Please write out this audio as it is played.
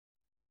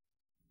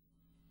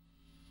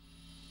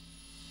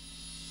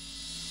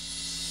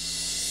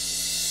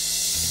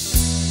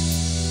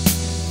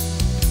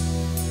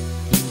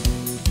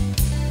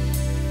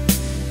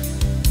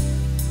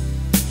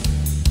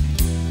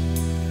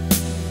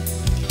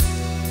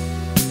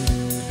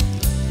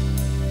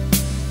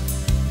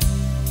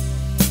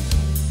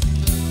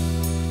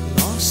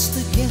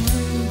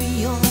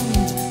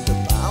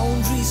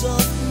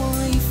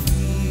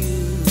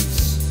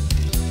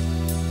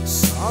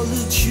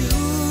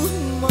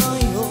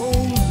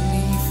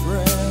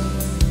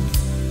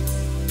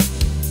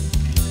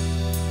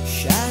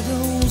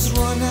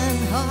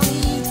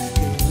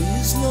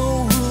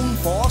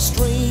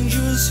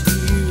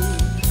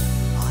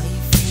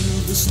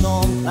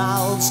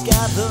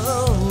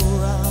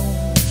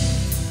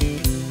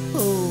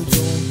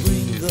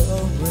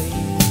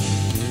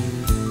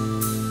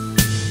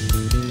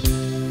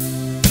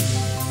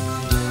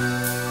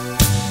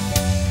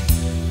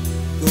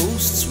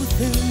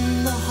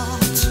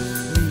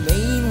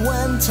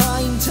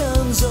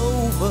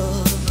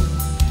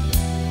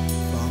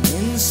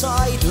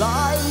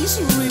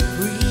hands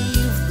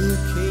reprieve the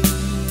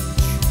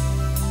cage.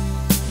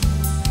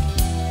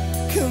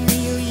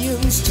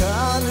 Chameleons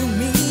turning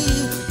me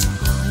to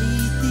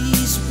hide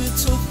these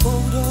bitter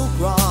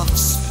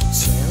photographs.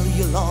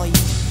 Celluloid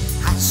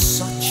has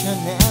such an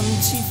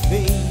empty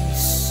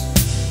face.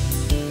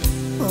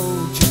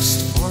 Oh,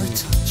 just for a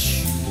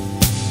touch.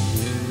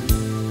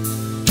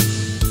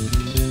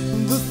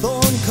 The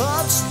thorn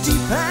cuts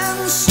deep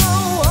and so I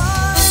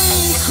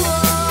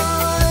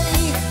cry.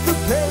 The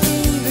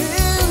pain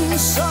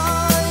inside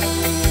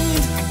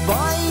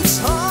bites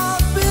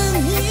hard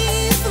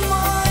beneath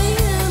my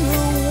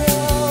inner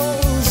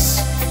walls.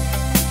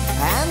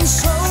 And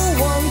so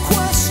one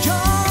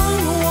question,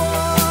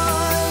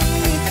 why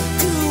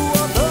do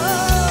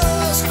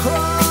others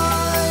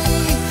cry?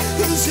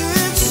 Is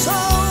it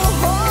so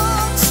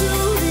hard to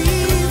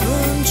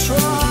even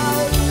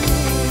try?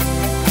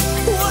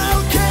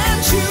 Well,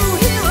 can't you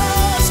hear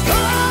us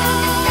call?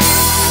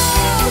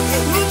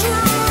 The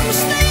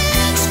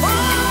drumsticks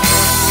fall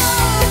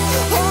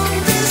on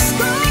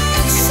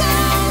distant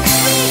sounds,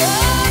 the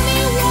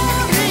early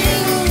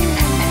warning.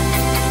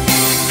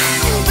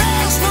 And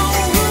there's no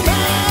room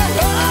at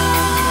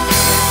all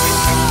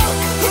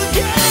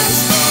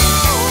against the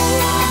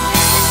wall.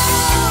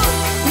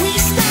 We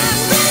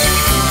stand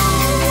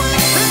alone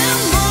within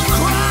the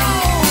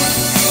crowd.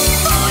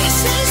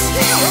 Voices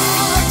here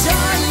are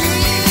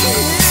dying in the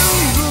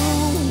wind.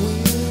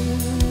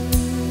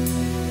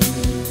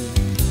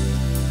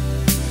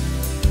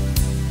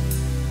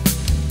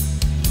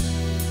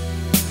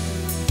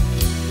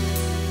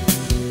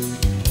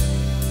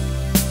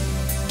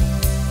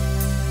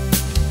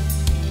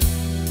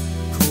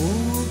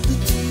 Cold the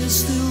tears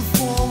still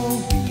fall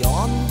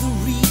beyond the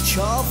reach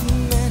of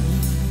many.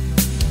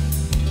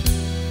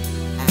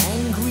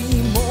 Angry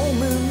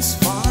moments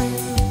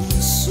fire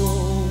the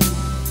soul.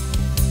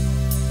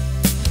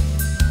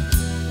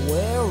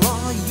 Where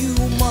are you,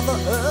 Mother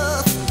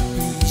Earth?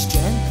 Please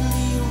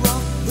gently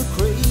rock the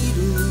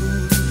cradle.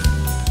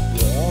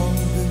 Warm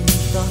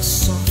beneath a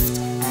soft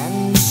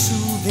and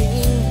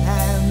soothing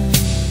hand.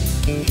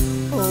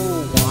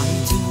 Oh, why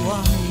do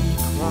I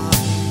cry?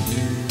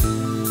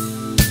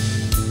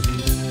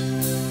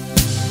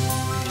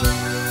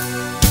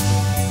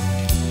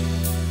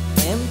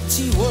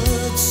 Empty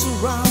words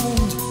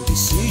surround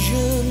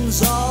decisions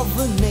of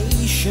a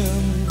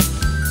nation.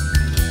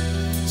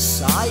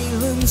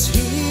 Silence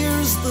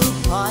hears the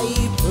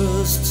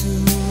piper's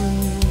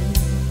tune.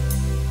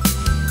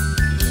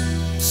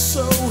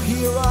 So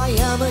here I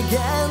am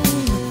again,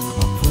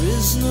 a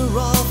prisoner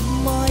of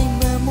my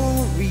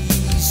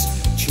memories.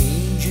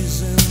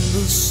 Changes in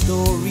the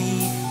story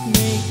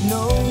make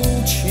no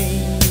change.